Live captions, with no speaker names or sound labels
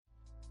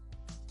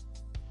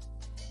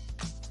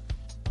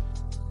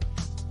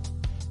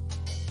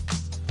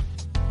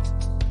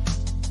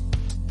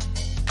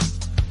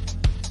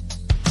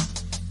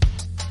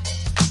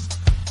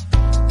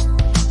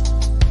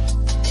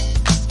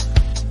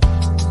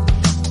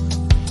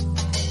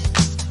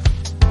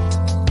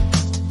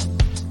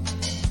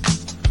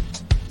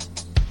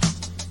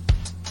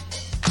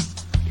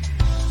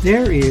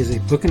There is a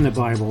book in the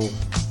Bible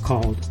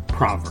called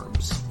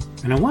Proverbs.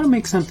 And I want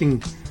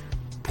to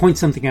point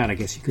something out, I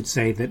guess you could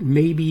say, that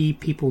maybe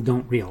people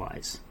don't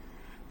realize.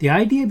 The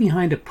idea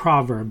behind a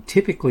proverb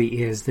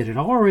typically is that it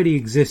already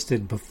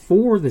existed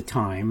before the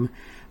time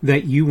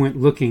that you went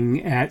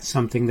looking at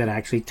something that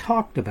actually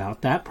talked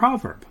about that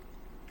proverb.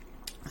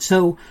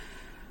 So,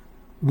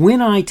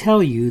 when I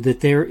tell you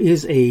that there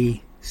is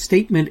a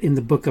statement in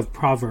the book of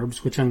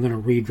Proverbs, which I'm going to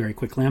read very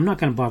quickly. I'm not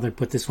going to bother to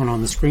put this one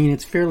on the screen.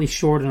 It's fairly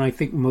short, and I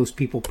think most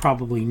people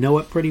probably know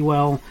it pretty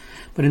well.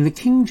 But in the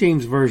King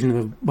James Version of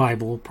the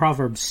Bible,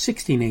 Proverbs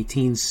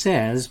 16:18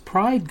 says,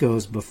 "Pride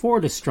goes before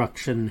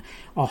destruction,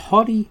 a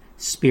haughty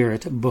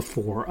spirit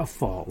before a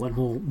fall." And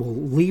we'll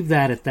leave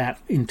that at that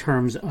in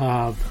terms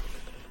of,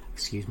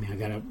 I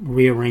got to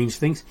rearrange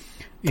things,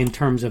 in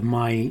terms of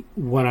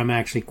what I'm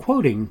actually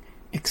quoting,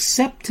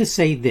 except to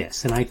say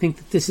this, and I think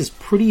that this is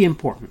pretty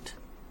important.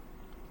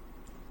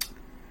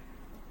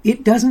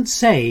 It doesn't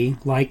say,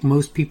 like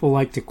most people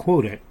like to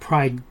quote it,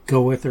 pride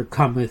goeth or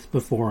cometh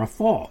before a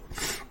fall.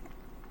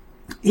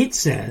 It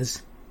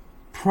says,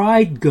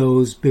 pride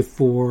goes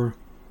before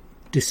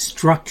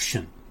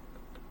destruction.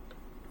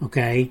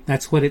 Okay?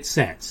 That's what it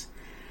says.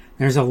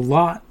 There's a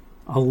lot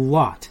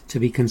to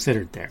be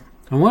considered there.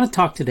 I want to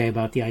talk today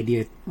about the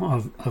idea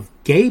of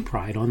gay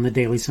pride on the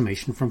Daily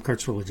Summation from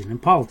Kurt's Religion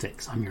and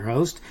Politics. I'm your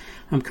host.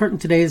 I'm Kurt,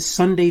 and today is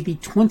Sunday the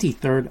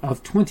 23rd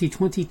of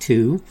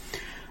 2022.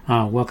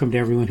 Welcome to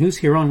everyone who's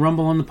here on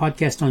Rumble, on the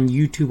podcast, on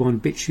YouTube,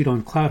 on BitChute,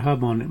 on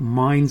CloudHub, on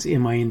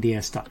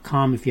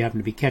minds.com if you happen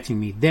to be catching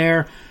me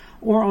there,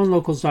 or on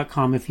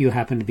locals.com if you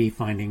happen to be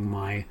finding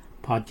my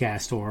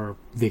podcast or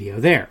video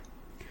there.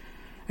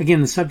 Again,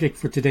 the subject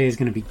for today is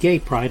going to be gay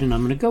pride, and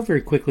I'm going to go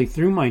very quickly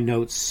through my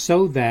notes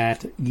so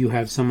that you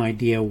have some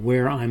idea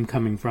where I'm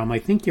coming from. I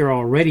think you're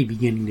already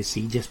beginning to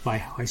see just by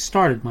how I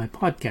started my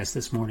podcast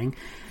this morning,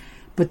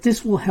 but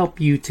this will help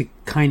you to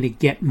kind of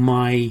get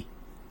my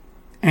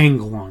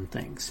angle on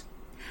things.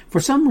 For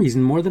some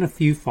reason, more than a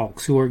few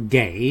folks who are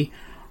gay,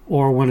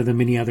 or one of the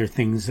many other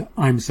things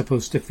I'm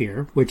supposed to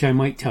fear, which I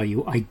might tell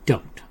you I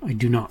don't, I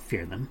do not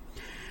fear them,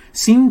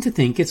 seem to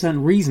think it's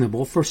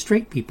unreasonable for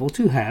straight people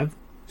to have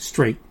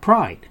straight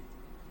pride.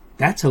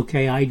 That's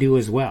okay, I do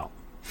as well.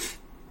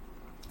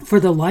 For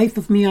the life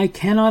of me, I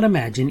cannot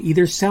imagine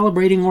either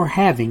celebrating or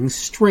having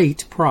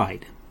straight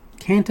pride.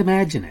 Can't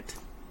imagine it.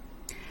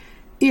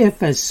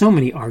 If, as so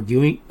many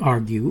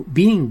argue,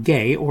 being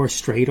gay or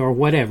straight or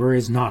whatever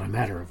is not a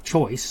matter of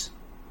choice,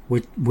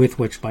 with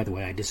which, by the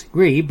way, I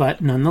disagree,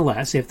 but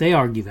nonetheless, if they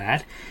argue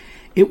that,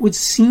 it would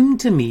seem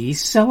to me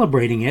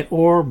celebrating it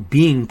or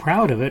being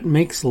proud of it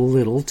makes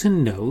little to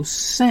no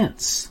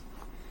sense.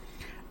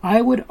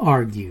 I would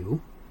argue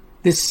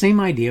this same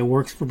idea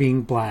works for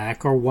being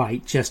black or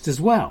white just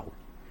as well.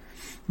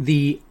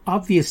 The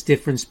obvious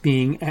difference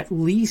being, at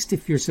least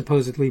if you're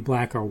supposedly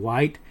black or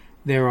white,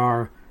 there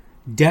are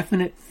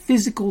definite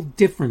physical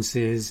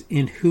differences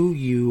in who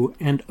you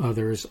and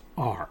others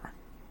are.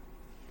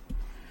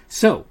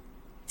 So,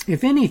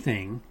 if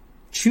anything,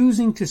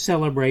 choosing to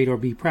celebrate or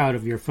be proud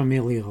of your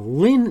familial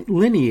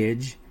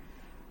lineage,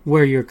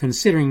 where you're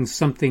considering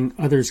something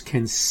others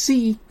can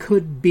see,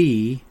 could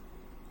be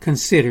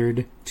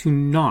considered to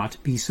not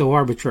be so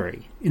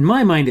arbitrary. In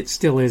my mind, it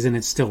still is, and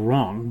it's still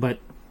wrong, but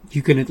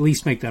you can at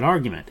least make that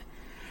argument.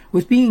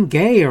 With being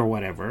gay or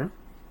whatever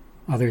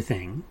other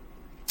thing,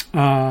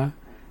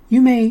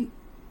 you may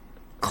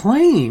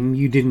claim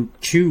you didn't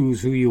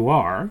choose who you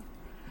are,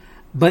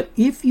 but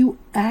if you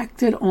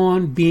acted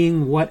on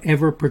being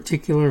whatever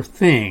particular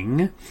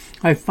thing,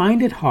 I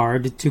find it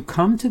hard to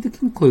come to the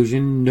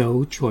conclusion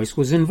no choice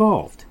was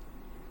involved.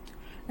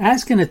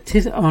 Ask an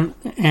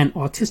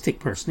autistic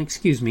person,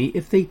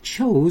 if they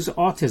chose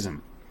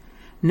autism.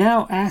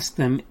 Now ask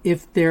them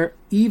if they're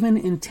even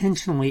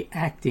intentionally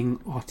acting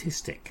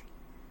autistic.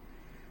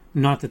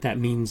 Not that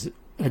means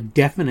a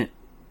definite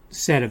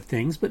set of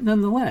things, but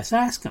nonetheless,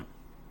 ask them.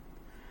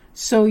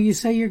 So you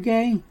say you're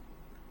gay?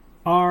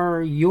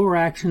 Are your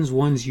actions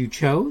ones you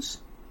chose?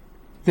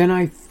 Then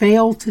I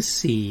fail to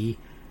see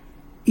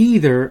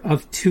either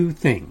of two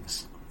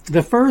things.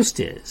 The first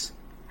is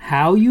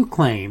how you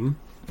claim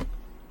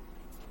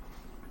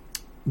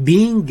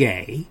being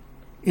gay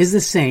is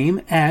the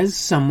same as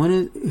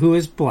someone who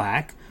is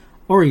black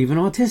or even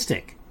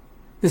autistic.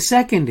 The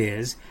second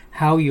is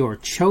how your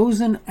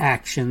chosen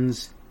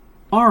actions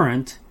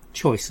aren't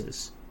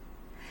choices.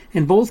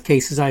 In both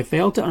cases, I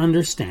fail to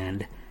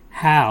understand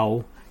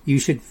how you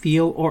should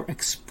feel or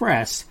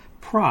express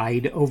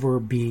pride over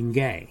being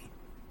gay.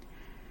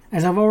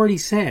 As I've already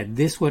said,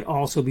 this would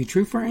also be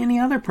true for any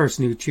other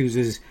person who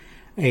chooses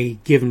a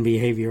given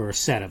behavior or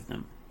set of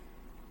them.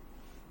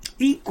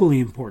 Equally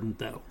important,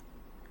 though,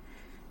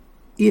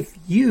 if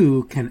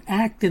you can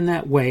act in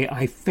that way,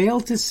 I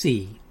fail to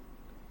see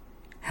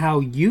how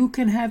you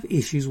can have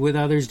issues with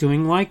others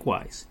doing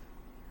likewise.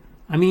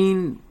 I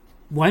mean,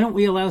 why don't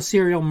we allow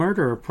serial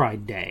murderer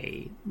Pride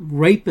Day,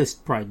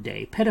 rapist Pride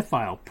Day,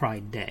 pedophile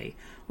Pride Day,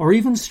 or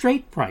even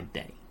straight Pride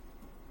Day?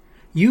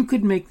 You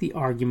could make the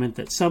argument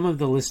that some of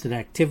the listed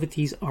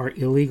activities are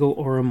illegal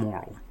or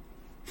immoral.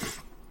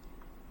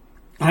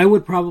 I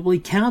would probably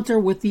counter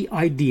with the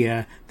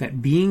idea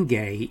that being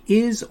gay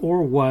is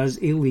or was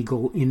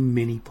illegal in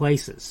many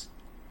places.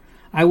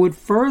 I would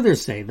further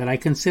say that I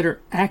consider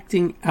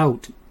acting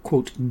out,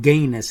 quote,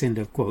 gayness, end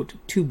of quote,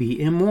 to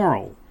be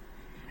immoral,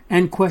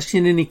 and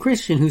question any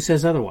Christian who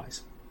says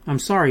otherwise. I'm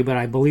sorry, but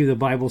I believe the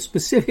Bible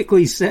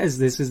specifically says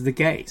this is the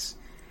case.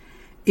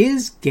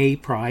 Is gay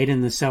pride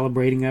and the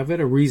celebrating of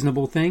it a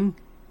reasonable thing?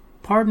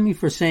 Pardon me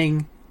for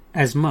saying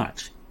as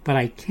much, but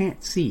I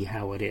can't see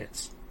how it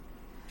is.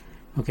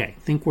 Okay, I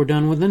think we're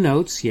done with the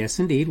notes. Yes,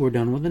 indeed, we're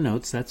done with the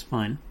notes. That's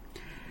fine.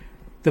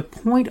 The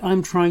point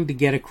I'm trying to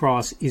get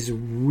across is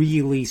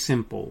really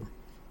simple.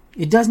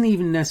 It doesn't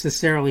even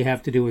necessarily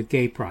have to do with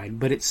gay pride,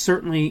 but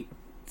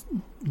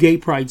gay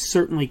pride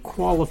certainly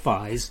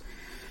qualifies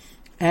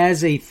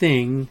as a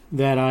thing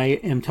that I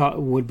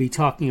would be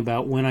talking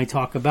about when I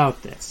talk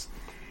about this.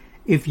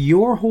 If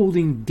you're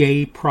holding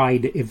gay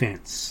pride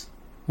events,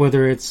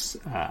 whether it's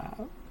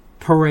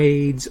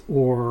parades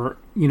or,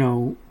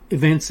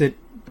 events at,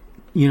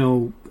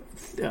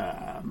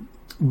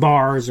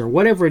 bars or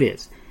whatever it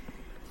is,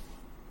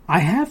 I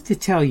have to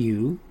tell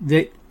you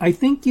that I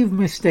think you've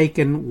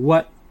mistaken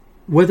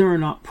whether or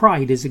not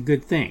pride is a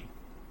good thing.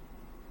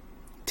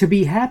 To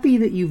be happy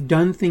that you've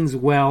done things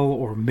well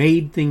or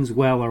made things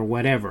well or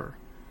whatever,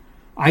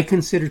 I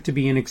consider to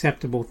be an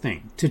acceptable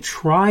thing. To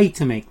try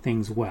to make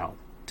things well,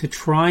 to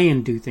try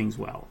and do things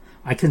well,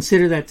 I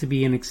consider that to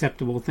be an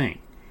acceptable thing.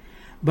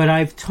 But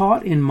I've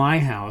taught in my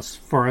house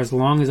for as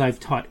long as I've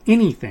taught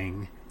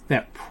anything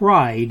that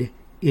pride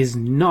is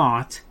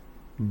not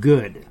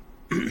good.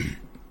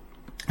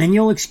 And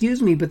you'll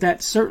excuse me, but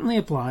that certainly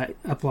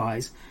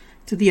applies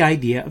to the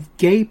idea of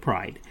gay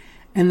pride.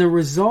 And the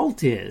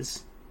result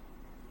is,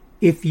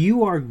 if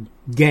you are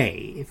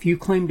gay, if you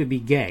claim to be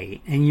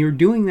gay, and you're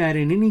doing that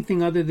in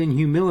anything other than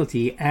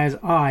humility, as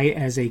I,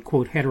 as a,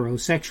 quote,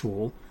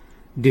 heterosexual,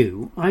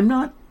 do,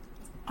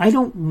 I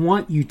don't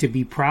want you to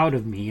be proud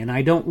of me, and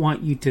I don't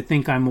want you to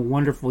think I'm a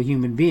wonderful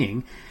human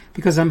being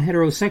because I'm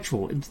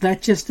heterosexual.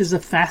 That just is a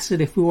facet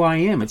of who I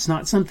am. It's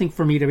not something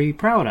for me to be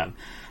proud of.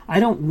 I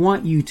don't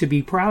want you to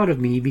be proud of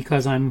me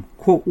because I'm,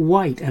 quote,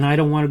 white, and I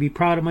don't want to be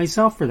proud of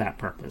myself for that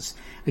purpose.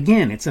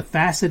 Again, it's a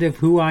facet of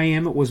who I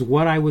am. It was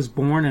what I was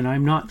born, and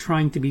I'm not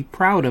trying to be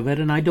proud of it,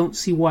 and I don't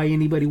see why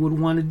anybody would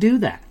want to do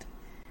that.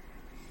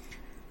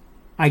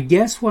 I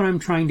guess what I'm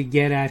trying to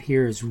get at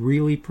here is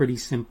really pretty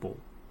simple.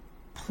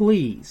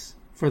 Please,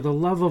 for the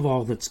love of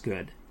all that's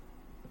good,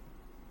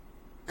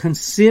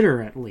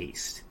 consider at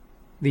least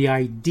the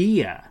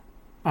idea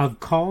of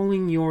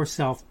calling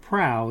yourself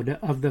proud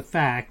of the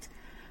fact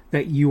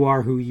that you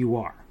are who you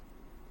are.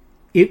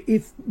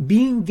 If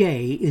being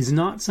gay is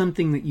not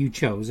something that you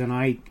chose, and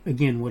I,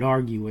 again, would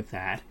argue with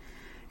that,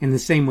 in the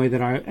same way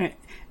that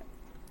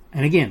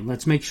and again,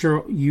 let's make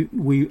sure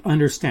we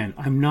understand,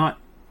 I'm not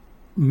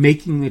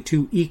making the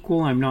two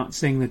equal. I'm not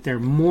saying that they're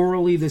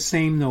morally the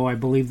same, though I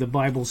believe the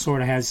Bible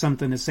sort of has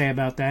something to say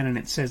about that, and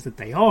it says that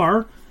they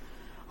are.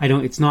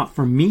 It's not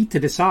for me to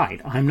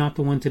decide. I'm not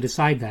the one to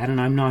decide that,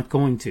 and I'm not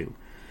going to.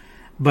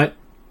 But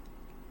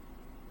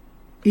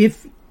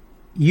if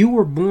you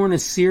were born a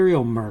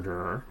serial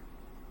murderer,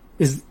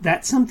 is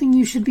that something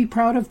you should be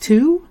proud of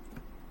too?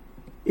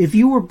 If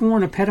you were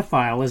born a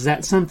pedophile, is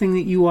that something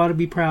that you ought to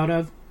be proud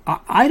of?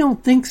 I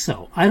don't think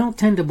so. I don't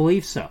tend to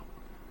believe so.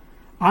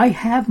 I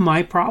have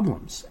my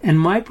problems, and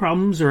my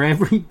problems are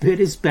every bit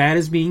as bad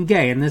as being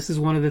gay, and this is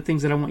one of the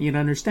things that I want you to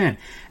understand.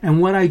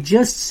 And what I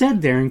just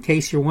said there, in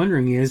case you're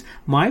wondering, is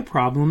my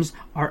problems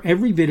are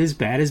every bit as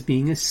bad as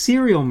being a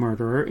serial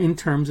murderer in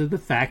terms of the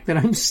fact that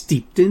I'm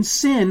steeped in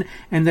sin,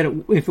 and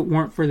that if it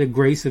weren't for the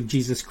grace of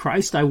Jesus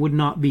Christ, I would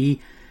not be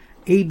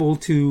able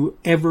to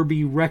ever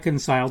be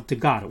reconciled to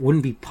God. It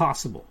wouldn't be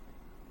possible.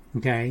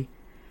 Okay?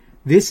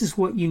 This is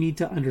what you need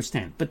to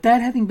understand. But that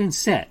having been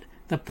said,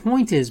 the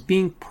point is,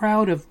 being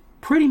proud of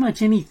pretty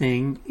much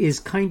anything is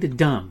kind of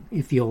dumb,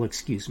 if you'll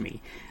excuse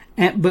me.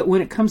 But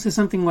when it comes to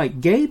something like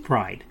gay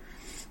pride,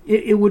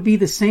 it would be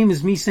the same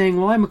as me saying,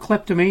 well, I'm a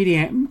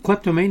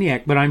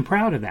kleptomaniac, but I'm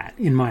proud of that,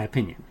 in my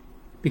opinion.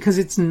 Because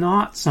it's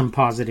not some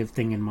positive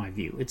thing in my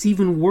view. It's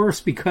even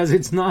worse because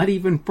it's not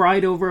even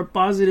pride over a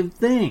positive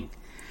thing.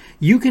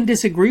 You can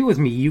disagree with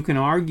me, you can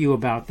argue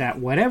about that,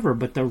 whatever,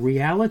 but the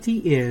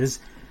reality is,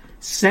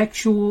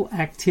 sexual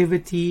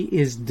activity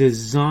is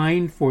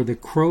designed for the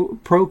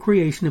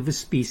procreation of a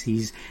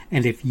species,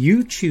 and if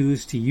you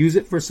choose to use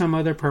it for some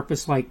other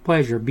purpose like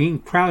pleasure, being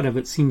proud of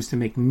it seems to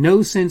make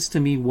no sense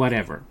to me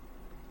whatever.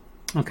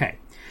 Okay,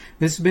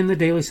 this has been the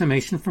Daily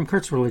Summation from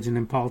Kurt's Religion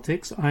and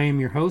Politics. I am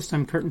your host.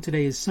 I'm Kurt, and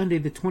today is Sunday,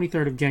 the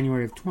 23rd of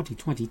January of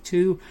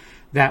 2022.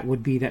 That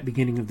would be that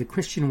beginning of the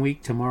Christian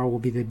week. Tomorrow will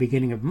be the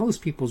beginning of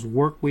most people's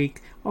work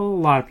week. Well, a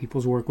lot of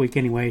people's work week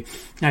anyway.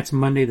 That's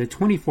Monday, the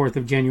 24th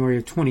of January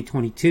of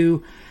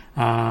 2022.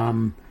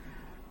 Thank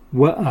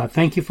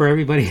you for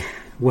everybody.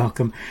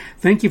 Welcome.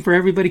 Thank you for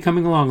everybody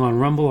coming along on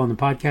Rumble, on the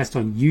podcast,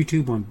 on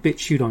YouTube, on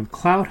BitChute, on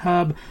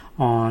CloutHub,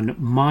 on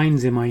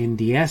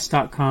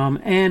minds.com,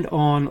 and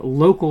on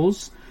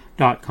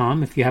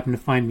locals.com if you happen to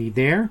find me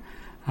there.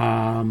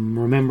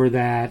 Remember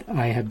that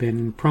I have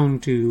been prone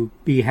to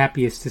be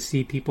happiest to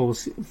see people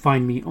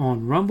find me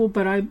on Rumble,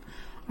 but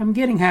I'm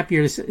getting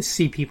happier to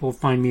see people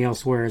find me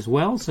elsewhere as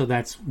well, so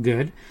that's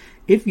good.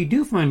 If you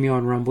do find me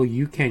on Rumble,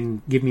 you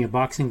can give me a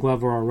boxing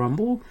glove or a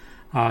Rumble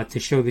to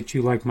show that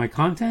you like my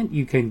content.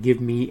 You can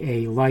give me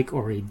a like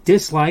or a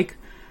dislike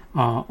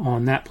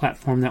on that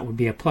platform. That would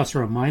be a plus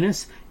or a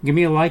minus. Give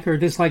me a like or a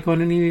dislike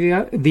on any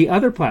of the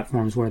other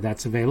platforms where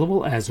that's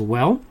available as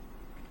well.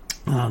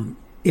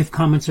 If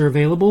comments are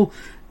available,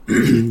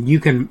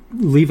 you can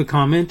leave a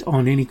comment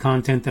on any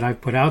content that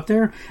I've put out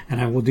there, and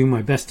I will do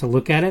my best to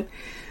look at it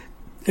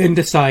and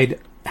decide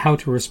how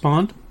to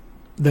respond.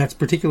 That's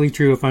particularly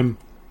true if I'm,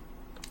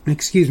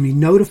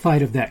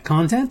 notified of that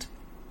content.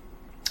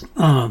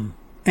 And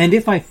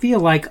if I feel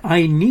like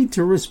I need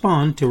to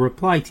respond to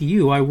reply to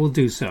you, I will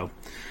do so.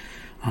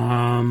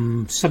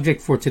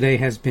 Subject for today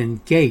has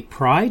been gay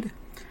pride.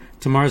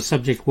 Tomorrow's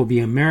subject will be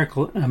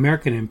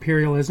American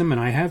imperialism, and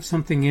I have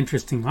something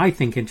interesting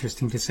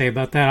to say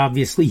about that.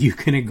 Obviously, you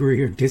can agree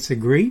or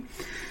disagree,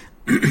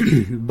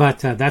 but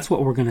that's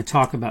what we're going to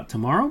talk about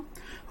tomorrow.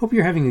 Hope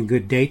you're having a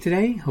good day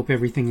today. Hope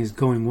everything is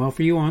going well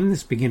for you on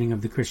this beginning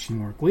of the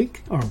Christian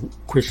week.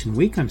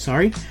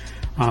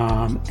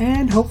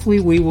 And hopefully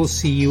we will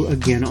see you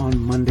again on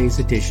Monday's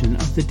edition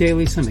of the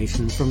Daily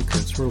Summation from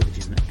Kurt's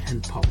Religion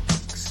and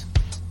Politics.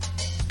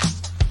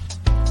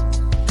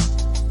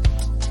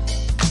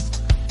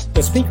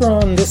 The speaker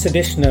on this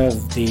edition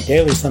of the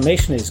Daily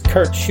Summation is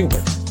Kurt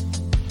Schubert.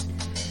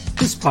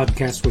 This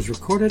podcast was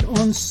recorded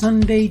on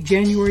Sunday,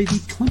 January the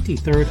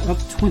 23rd of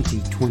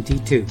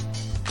 2022.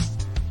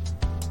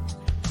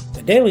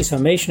 The Daily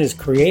Summation is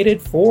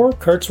created for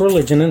Kurt's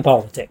Religion and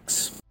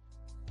Politics.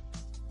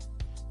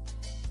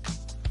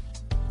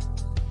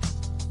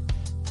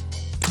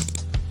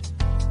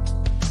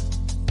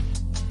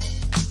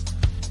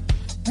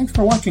 Thanks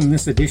for watching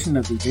this edition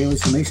of the Daily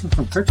Summation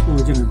from Kurt's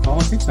Religion and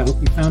Politics. I hope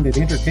you found it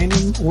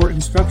entertaining or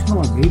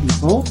instructional, or maybe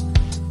both.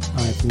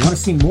 If you want to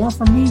see more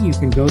from me, you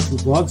can go to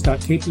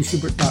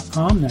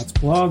blogs.kpschubert.com. That's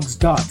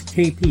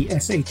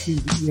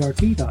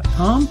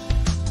blogs.kpschubert.com.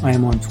 I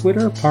am on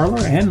Twitter,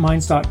 Parler, and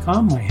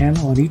Minds.com. My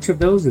handle on each of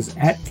those is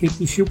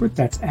 @kpschubert.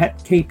 That's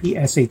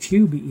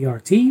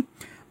 @kpschubert.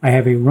 I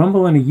have a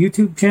Rumble and a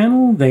YouTube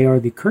channel. They are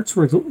the Kurt's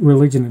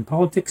Religion and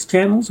Politics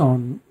channels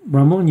on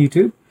Rumble and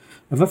YouTube.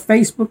 I have a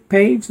Facebook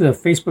page. The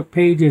Facebook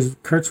page is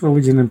Kurt's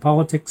Religion and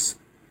Politics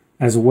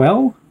as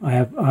well.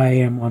 I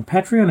am on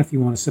Patreon. If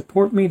you want to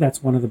support me,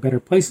 that's one of the better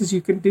places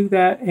you can do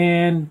that.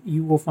 And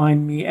you will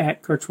find me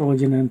at Kurt's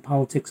Religion and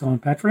Politics on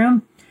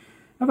Patreon.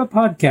 I have a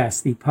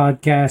podcast. The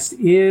podcast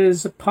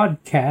is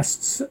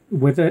podcasts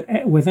with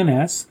an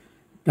S,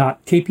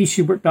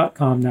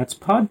 .kpschubert.com. That's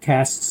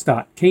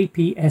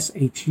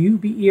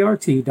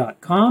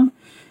podcasts.kpschubert.com.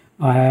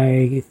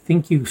 I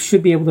think you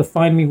should be able to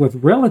find me with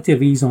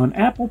relative ease on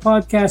Apple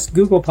Podcasts,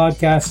 Google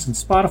Podcasts, and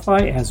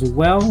Spotify as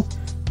well.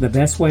 The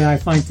best way I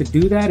find to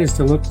do that is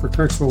to look for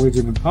Kurt's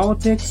Religion and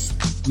Politics.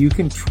 You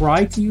can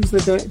try to use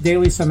the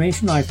Daily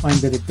Summation. I find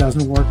that it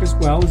doesn't work as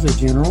well as a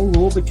general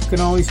rule, but you can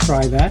always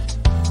try that.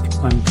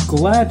 I'm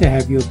glad to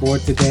have you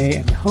aboard today,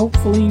 and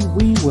hopefully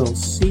we will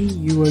see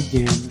you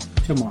again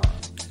tomorrow.